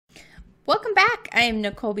Welcome back. I am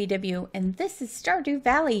Nicolbw, and this is Stardew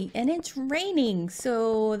Valley, and it's raining,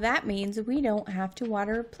 so that means we don't have to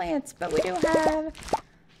water plants, but we do have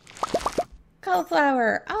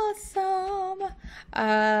cauliflower. Awesome.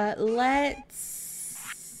 Let's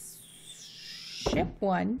ship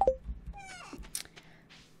one.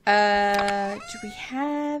 Do we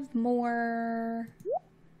have more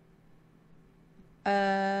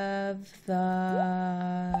of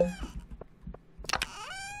the...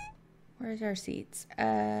 Where's our seeds?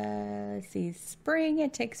 Let's see. Spring,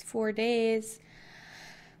 it takes 4 days.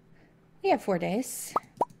 We have 4 days.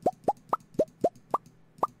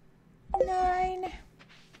 9.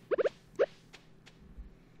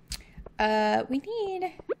 We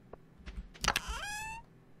need...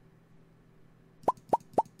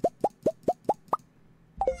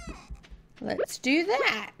 Let's do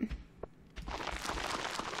that.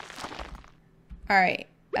 All right.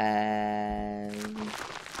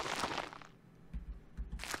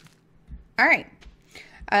 All right,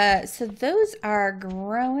 so those are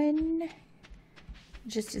growing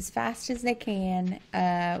just as fast as they can.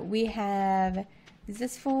 We have, is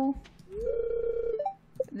this full?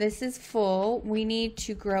 This is full. We need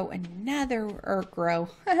to grow another, or grow.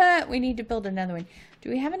 We need to build another one. Do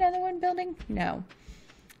we have another one building? No.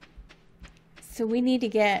 So we need to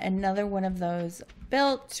get another one of those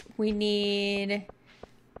built. We need...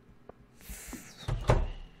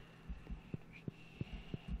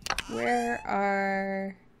 Where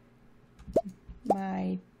are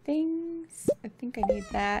my things? I think I need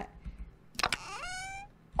that.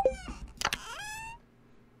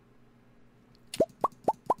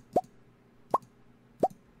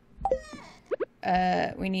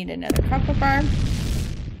 We need another cocoa bar.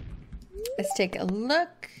 Let's take a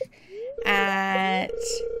look at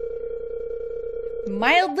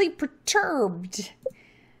mildly perturbed.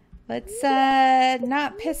 Let's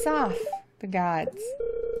not piss off the gods.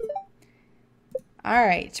 All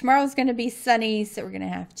right, tomorrow's going to be sunny, so we're going to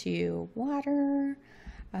have to water.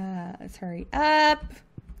 Let's hurry up.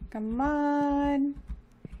 Come on.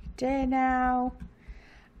 Day now.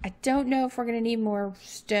 I don't know if we're going to need more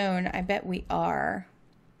stone. I bet we are.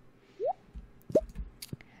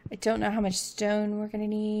 I don't know how much stone we're going to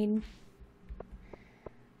need.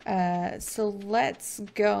 So let's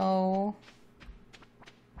go.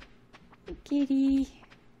 Kitty.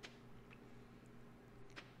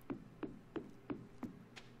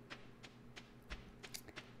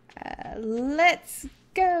 Let's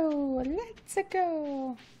go. Let's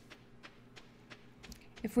go.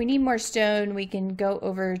 If we need more stone, we can go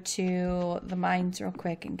over to the mines real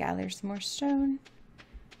quick and gather some more stone.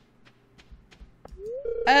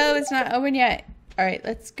 Oh, it's not open yet. All right,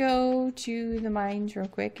 let's go to the mines real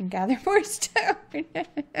quick and gather more stone.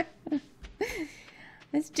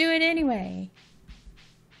 Let's do it anyway.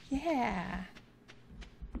 Yeah.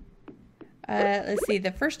 Let's see,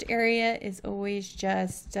 the first area is always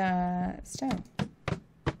just stone.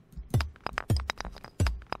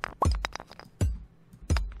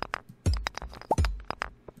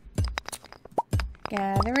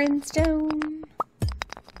 Gathering stone.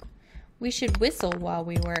 We should whistle while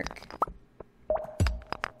we work.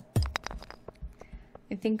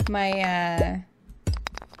 I think my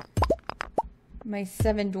my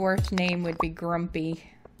 7 dwarf name would be Grumpy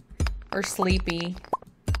or Sleepy.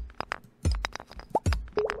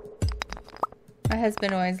 My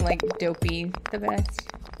husband always liked Dopey the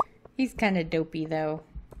best. He's kind of dopey though.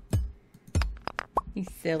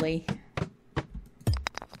 He's silly.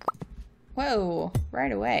 Whoa,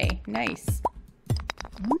 right away. Nice.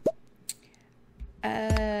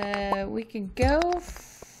 We can go.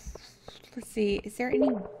 Let's see. Is there any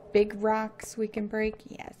big rocks we can break?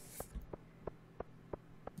 Yes.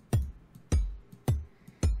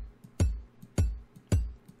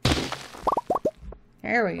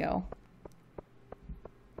 There we go.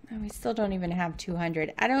 We still don't even have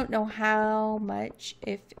 200. I don't know how much,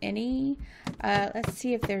 if any. Let's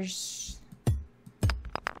see if there's...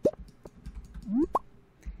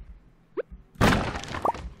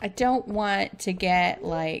 I don't want to get,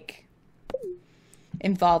 like,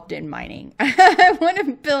 involved in mining. I want to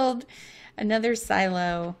build another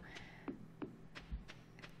silo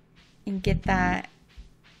and get that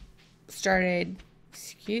started.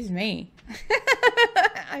 Excuse me.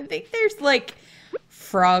 I think there's, like...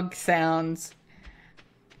 frog sounds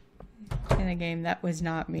in the game. That was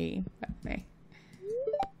not me.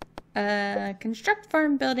 Construct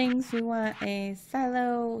farm buildings. We want a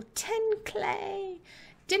silo. 10 clay.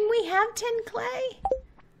 Didn't we have 10 clay?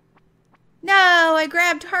 No, I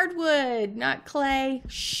grabbed hardwood, not clay.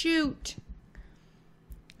 Shoot.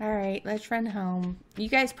 All right, let's run home. You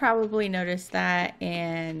guys probably noticed that,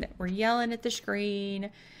 and We're yelling at the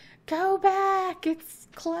screen. Go back. It's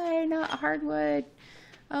clay, not hardwood.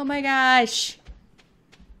 Oh my gosh.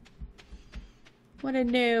 What a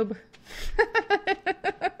noob.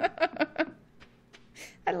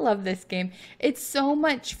 I love this game. It's so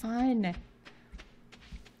much fun.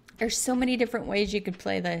 There's so many different ways you could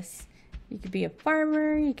play this. You could be a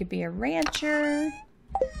farmer. You could be a rancher.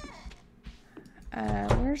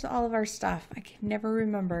 Where's all of our stuff? I can never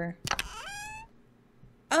remember.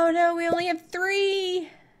 Oh no, we only have 3.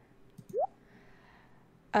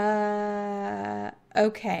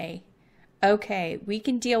 Okay. Okay, we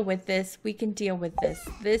can deal with this. We can deal with this.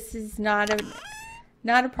 This is not a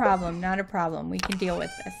problem. Not a problem. We can deal with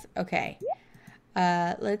this. Okay.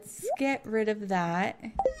 Let's get rid of that.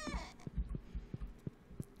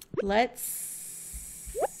 Let's...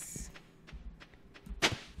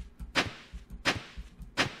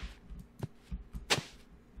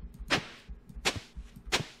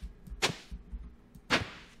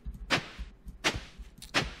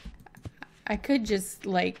 I could just,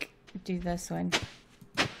 like, do this one.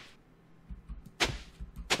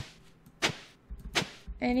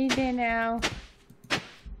 Any day now.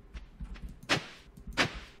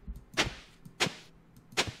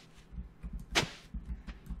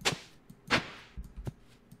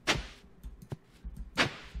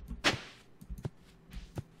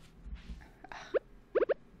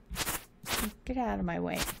 Get out of my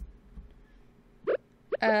way.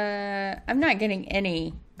 I'm not getting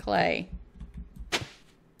any clay.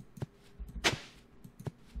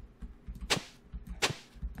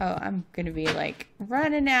 Oh, I'm going to be like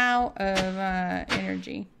running out of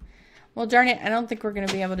energy. Well, darn it. I don't think we're going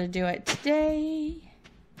to be able to do it today.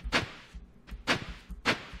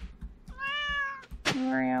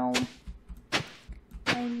 Well,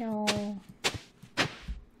 I know.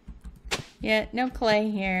 Yeah, no clay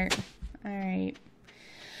here. All right.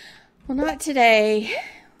 Well, not today.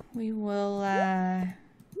 We will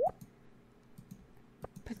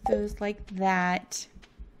put those like that.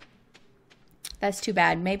 That's too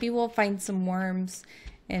bad. Maybe we'll find some worms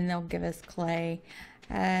and they'll give us clay.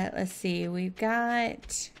 Let's see. We've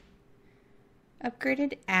got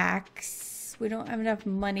upgraded axe. We don't have enough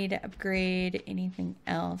money to upgrade anything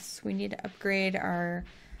else. We need to upgrade our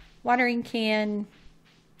watering can.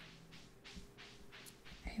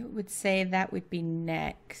 I would say that would be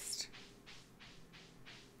next.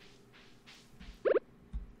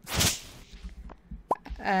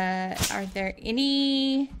 Are there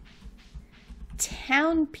any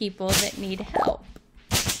town people that need help?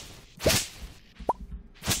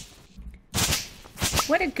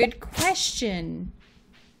 What a good question.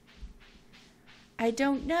 I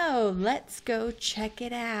don't know. Let's go check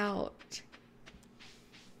it out.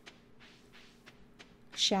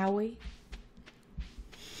 Shall we?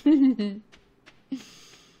 I'm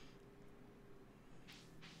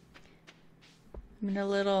a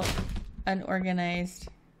little unorganized.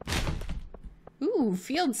 Ooh,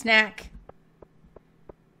 field snack.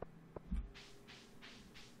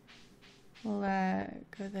 We'll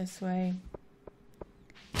go this way.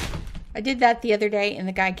 I did that the other day and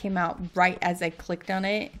the guy came out right as I clicked on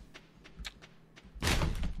it.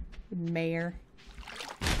 Mayor.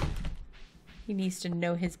 He needs to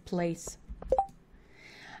know his place.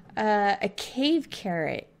 A cave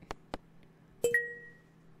carrot.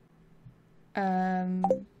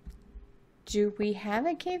 Do we have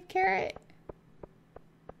a cave carrot?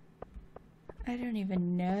 I don't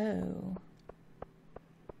even know.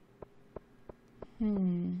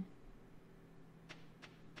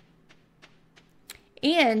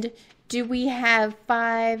 And do we have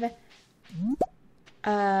 5?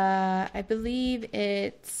 I believe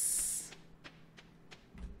it's...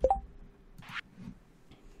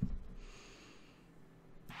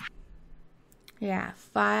 Yeah,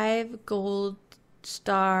 5 gold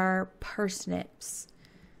star parsnips.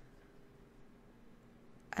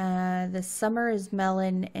 The summer is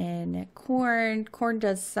melon and corn. Corn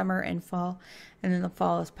does summer and fall. And then the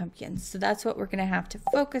fall is pumpkins. So that's what we're going to have to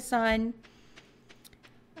focus on.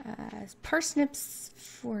 Parsnips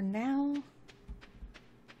for now.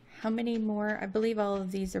 How many more? I believe all of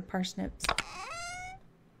these are parsnips.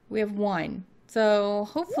 We have 1. So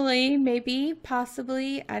hopefully, maybe,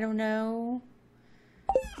 possibly, I don't know.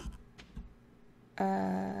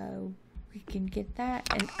 We can get that.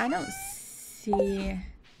 And I don't see...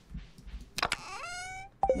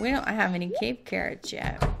 We don't have any cave carrots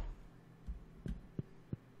yet.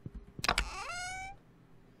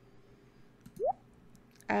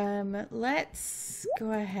 Let's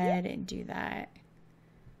go ahead and do that.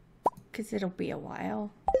 Because it'll be a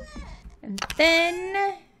while. And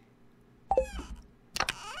then...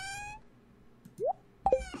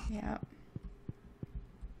 Yeah.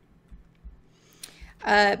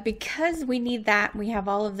 Because we need that, we have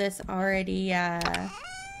all of this already.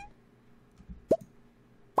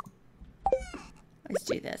 Let's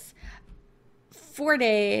do this. 4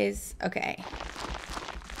 days. Okay.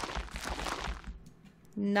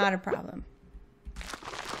 Not a problem.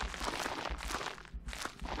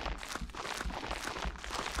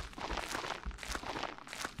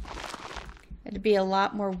 It'd be a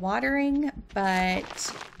lot more watering,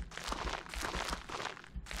 but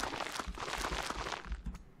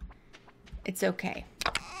it's okay.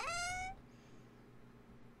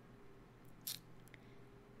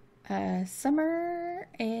 Summer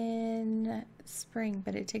and spring,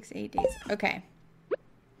 but it takes 8 days. Okay.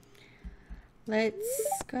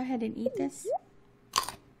 Let's go ahead and eat this.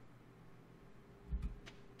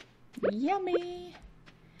 Yummy.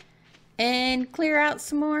 And clear out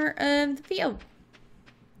some more of the field.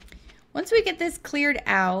 Once we get this cleared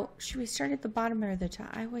out, should we start at the bottom or the top?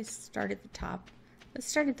 I always start at the top. Let's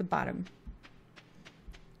start at the bottom.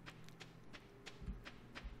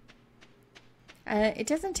 It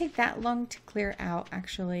doesn't take that long to clear out,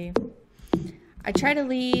 actually. I try to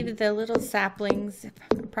leave the little saplings.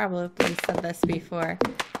 I probably said this before.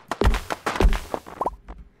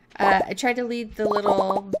 I try to leave the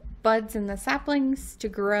little buds and the saplings to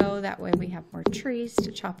grow. That way we have more trees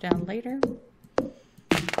to chop down later.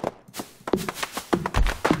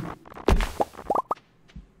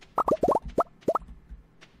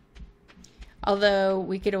 Although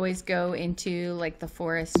we could always go into like the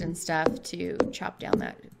forest and stuff to chop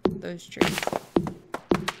down those trees.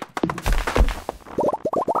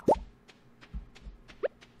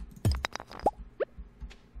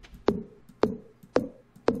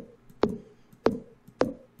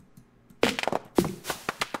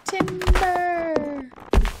 Timber.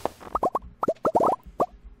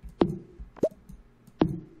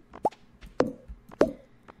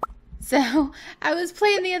 So I was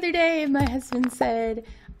playing the other day and my husband said,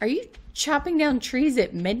 "Are you chopping down trees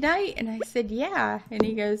at midnight?" And I said, "Yeah." And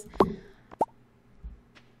he goes,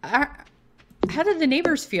 "How do the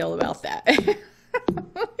neighbors feel about that?"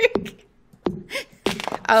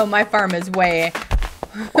 Oh, my farm is way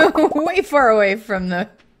far away from the...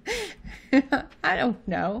 I don't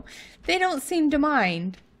know. They don't seem to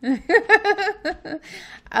mind.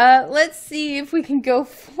 Let's see if we can go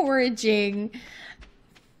foraging.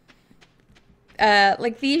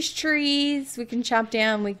 Like these trees, we can chop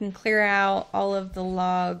down, we can clear out all of the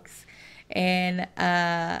logs and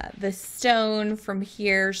the stone from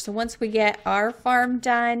here. So once we get our farm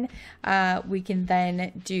done, we can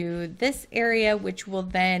then do this area, which will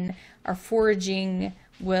then, our foraging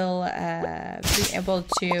will be able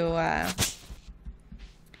to,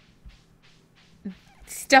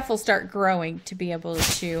 stuff will start growing to be able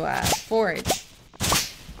to forage.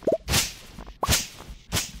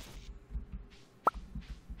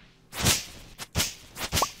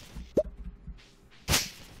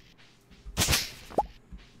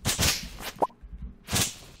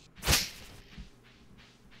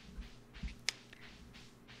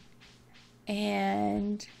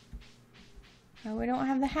 And oh, we don't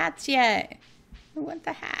have the hats yet. I want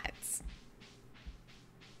the hats.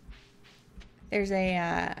 There's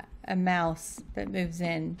a mouse that moves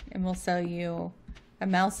in and will sell you a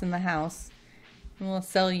mouse in the house and will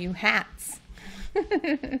sell you hats.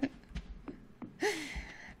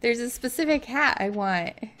 There's a specific hat I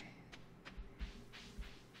want.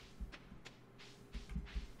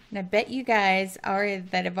 And I bet you guys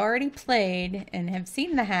that have already played and have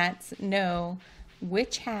seen the hats know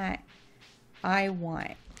which hat I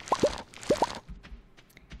want.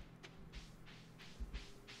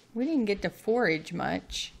 We didn't get to forage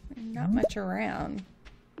much. Not much around.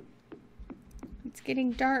 It's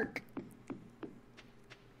getting dark.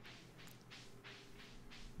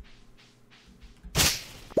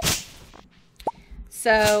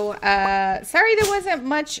 So, sorry there wasn't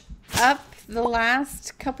much up the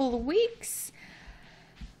last couple of weeks.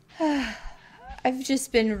 I've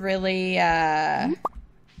just been really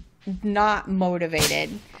not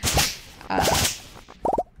motivated.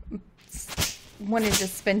 Wanted to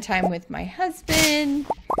spend time with my husband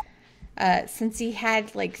since he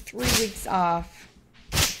had like 3 weeks off.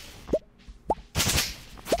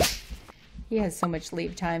 He has so much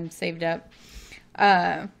leave time saved up.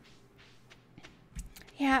 Yeah,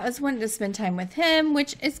 I was wanting to spend time with him,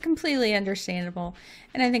 which is completely understandable.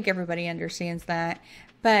 And I think everybody understands that.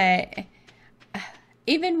 But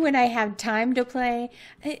even when I have time to play,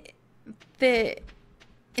 the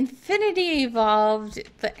Infinity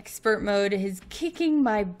Evolved, the expert mode, is kicking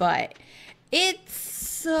my butt. It's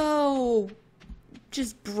so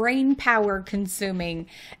just brain power consuming.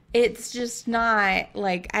 It's just not,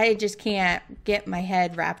 like, I just can't get my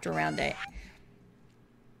head wrapped around it.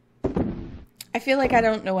 I feel like I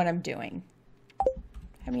don't know what I'm doing.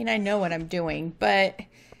 I mean, I know what I'm doing, but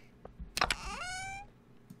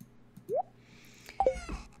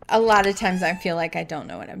a lot of times I feel like I don't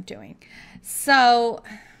know what I'm doing. So,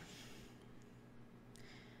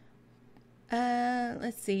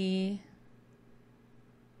 let's see.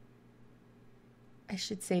 I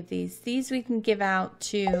should save these. These we can give out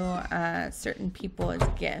to certain people as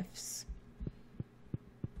gifts.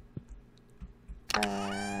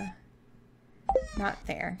 Not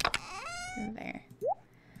there. There.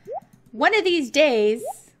 One of these days,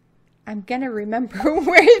 I'm gonna remember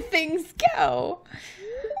where things go.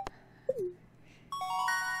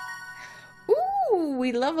 Ooh,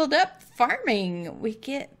 we leveled up farming. We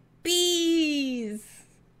get bees.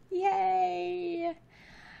 Yay!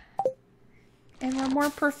 And we're more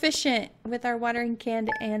proficient with our watering can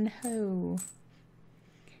and hoe.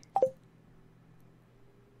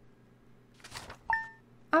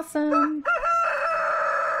 Awesome.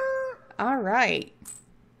 All right.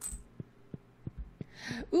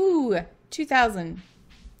 Ooh, 2,000.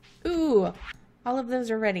 Ooh, all of those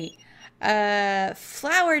are ready.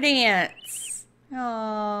 Flower dance.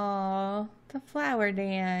 Oh, the flower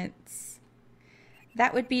dance.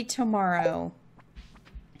 That would be tomorrow.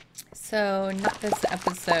 So, not this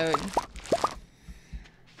episode.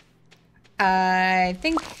 I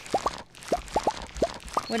think,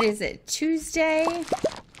 what is it, Tuesday?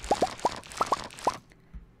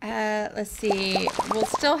 Let's see. We'll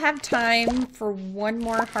still have time for one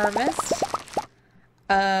more harvest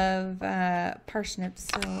of parsnips.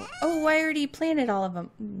 So, oh, I already planted all of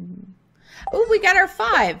them. Oh, we got our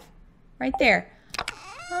 5 right there.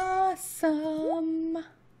 Awesome.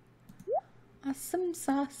 Awesome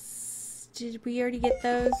sauce. Did we already get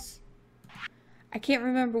those? I can't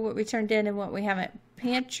remember what we turned in and what we haven't.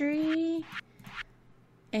 Pantry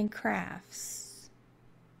and crafts.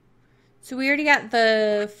 So we already got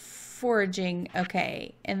the foraging.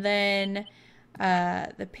 Okay. And then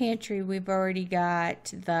the pantry, we've already got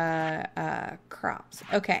the crops.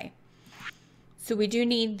 Okay. So we do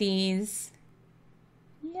need these.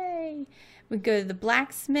 Yay. We go to the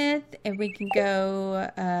blacksmith and we can go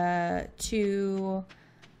to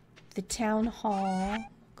the town hall.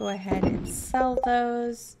 Go ahead and sell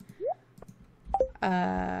those.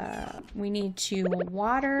 We need to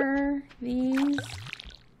water these.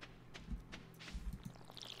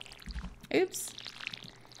 Oops.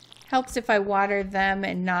 Helps if I water them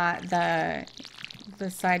and not the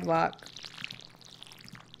sidewalk.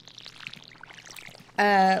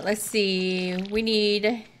 Let's see. We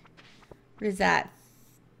need, what is that?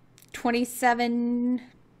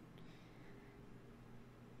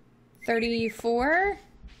 2734.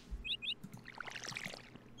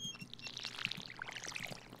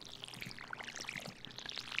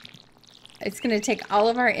 It's going to take all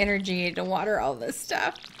of our energy to water all this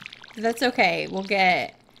stuff. That's okay. We'll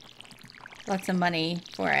get lots of money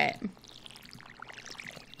for it.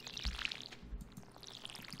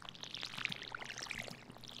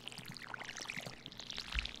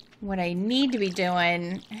 What I need to be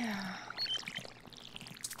doing...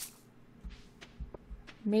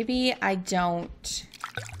 Maybe I don't...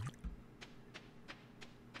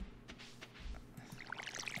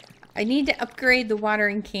 I need to upgrade the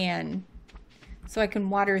watering can so I can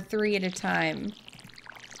water 3 at a time.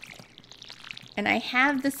 And I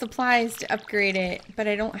have the supplies to upgrade it, but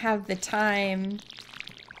I don't have the time,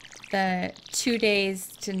 the 2 days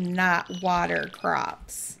to not water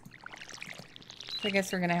crops. So I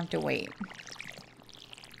guess we're gonna have to wait.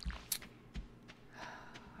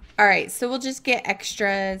 Alright, so we'll just get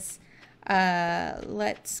extras.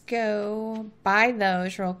 Let's go buy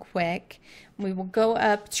those real quick. We will go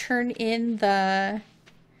up, turn in the...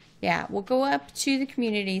 Yeah, we'll go up to the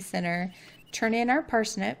community center, turn in our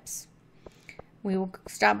parsnips. We will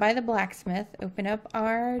stop by the blacksmith, open up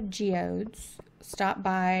our geodes, stop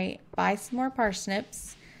by, buy some more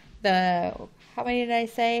parsnips. How many did I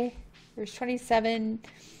say? There's 27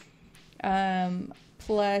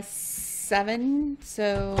 plus 7,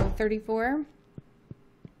 so 34.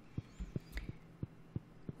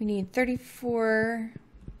 We need 34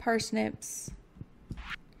 parsnips.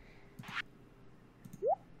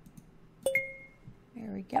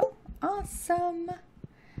 There we go. Awesome.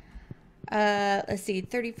 Let's see,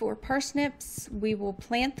 34 parsnips. We will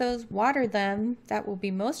plant those, water them. That will be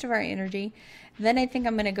most of our energy. Then I think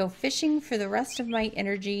I'm going to go fishing for the rest of my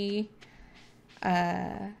energy.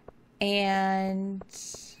 And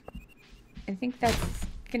I think that's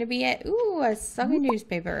going to be it. Ooh, a soggy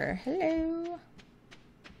newspaper. Hello.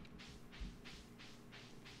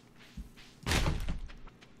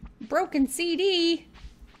 broken CD.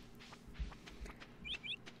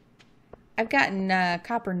 I've gotten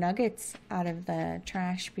copper nuggets out of the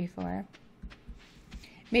trash before.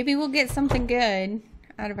 Maybe we'll get something good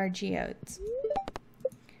out of our geodes.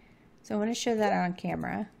 So I want to show that on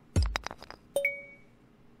camera. I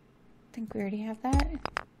think we already have that.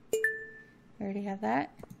 We already have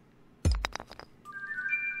that.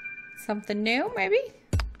 Something new, maybe?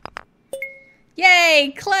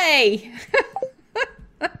 Yay, clay!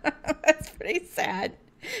 That's pretty sad.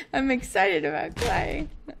 I'm excited about clay.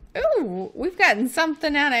 Ooh, we've gotten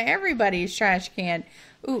something out of everybody's trash can.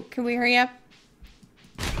 Ooh, can we hurry up?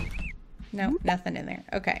 No, nothing in there.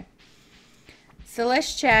 Okay. So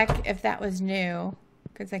let's check if that was new,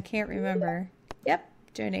 because I can't remember. Yep,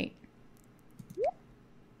 donate.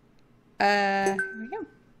 Here we go.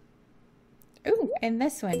 Ooh, and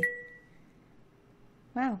this one.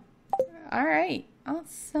 Wow. All right.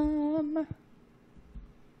 Awesome.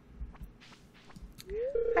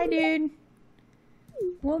 Hi, dude.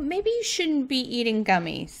 Well, maybe you shouldn't be eating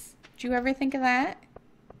gummies. Did you ever think of that?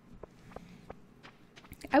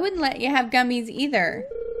 I wouldn't let you have gummies either.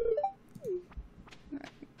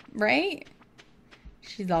 Right?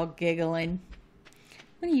 She's all giggling.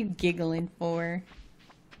 What are you giggling for?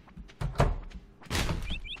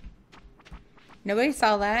 Nobody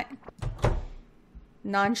saw that.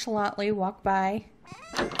 Nonchalantly walk by.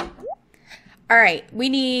 All right, we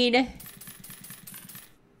need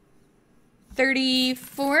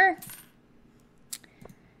 34.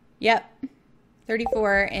 Yep,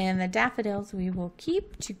 34. And the daffodils we will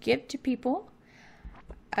keep to give to people.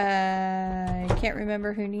 I can't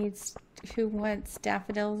remember who wants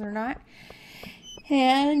daffodils or not.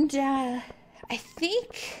 And I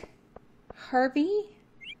think Harvey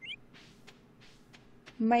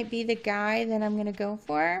might be the guy that I'm going to go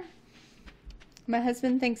for. My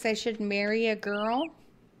husband thinks I should marry a girl.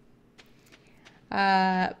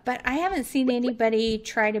 But I haven't seen anybody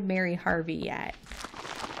try to marry Harvey yet.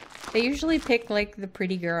 They usually pick like the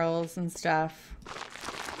pretty girls and stuff.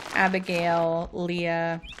 Abigail,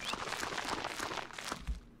 Leah.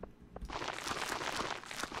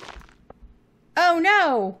 Oh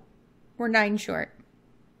no! We're 9 short.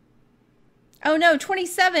 Oh no,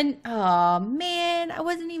 27. Oh man, I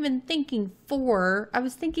wasn't even thinking 4. I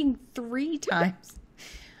was thinking 3 times.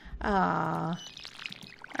 All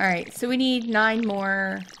right, so we need 9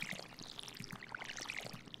 more.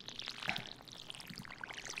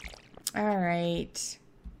 All right.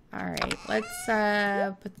 All right, let's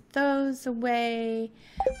put those away.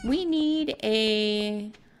 We need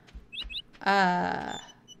a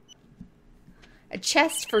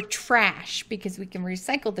chest for trash because we can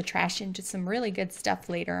recycle the trash into some really good stuff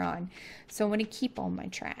later on. So I want to keep all my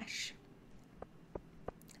trash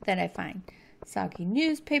that I find. Soggy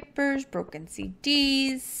newspapers, broken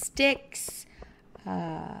CDs, sticks.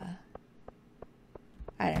 I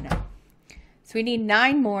don't know. So we need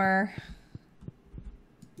 9 more.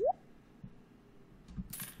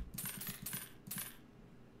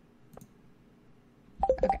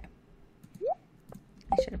 Okay.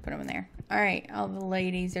 I should have put them in there. All right, all the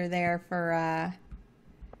ladies are there for, I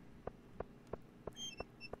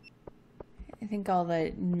think all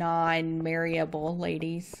the non-marryable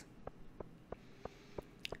ladies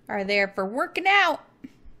are there for working out.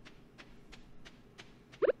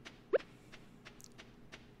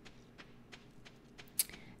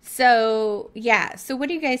 So, yeah. So what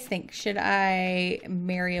do you guys think? Should I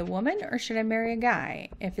marry a woman or should I marry a guy?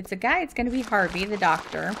 If it's a guy, it's going to be Harvey, the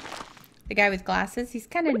doctor. The guy with glasses. He's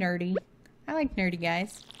kind of nerdy. I like nerdy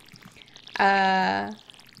guys.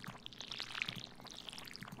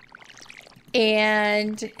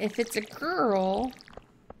 And if it's a girl,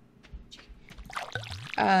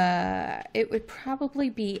 it would probably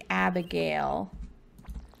be Abigail.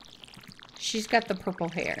 She's got the purple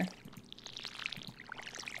hair.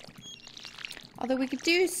 Although we could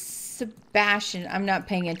do Sebastian. I'm not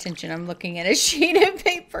paying attention. I'm looking at a sheet of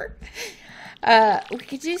paper. We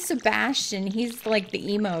could do Sebastian. He's like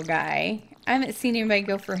the emo guy. I haven't seen anybody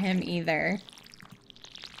go for him either.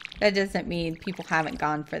 That doesn't mean people haven't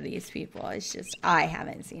gone for these people. It's just I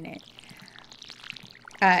haven't seen it.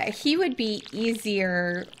 He would be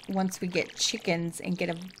easier once we get chickens and get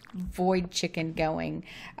a void chicken going.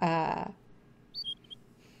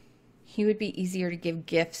 He would be easier to give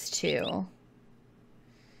gifts to.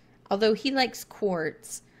 Although he likes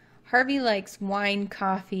quartz. Harvey likes wine,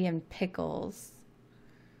 coffee, and pickles.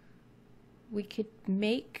 We could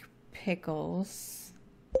make pickles.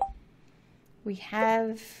 We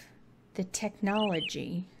have the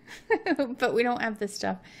technology, but we don't have the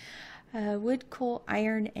stuff. Wood, coal,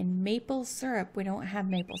 iron, and maple syrup. We don't have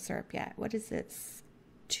maple syrup yet. What is this?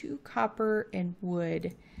 2 copper and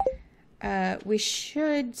wood. We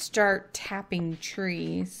should start tapping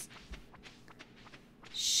trees.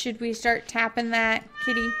 Should we start tapping that,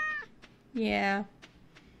 Kitty? Yeah.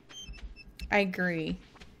 I agree.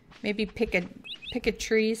 Maybe pick a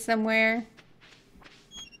tree somewhere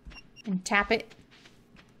and tap it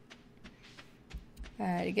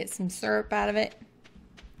to get some syrup out of it.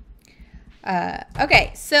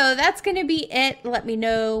 Okay, so that's going to be it. Let me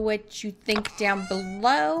know what you think down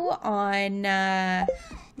below on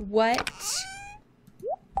what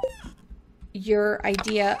your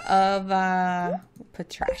idea of, we'll put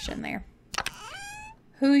trash in there.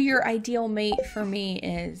 Who your ideal mate for me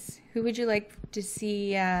is. Who would you like to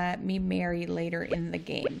see me marry later in the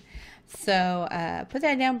game? So put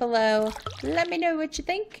that down below. Let me know what you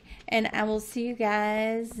think. And I will see you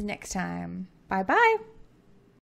guys next time. Bye-bye.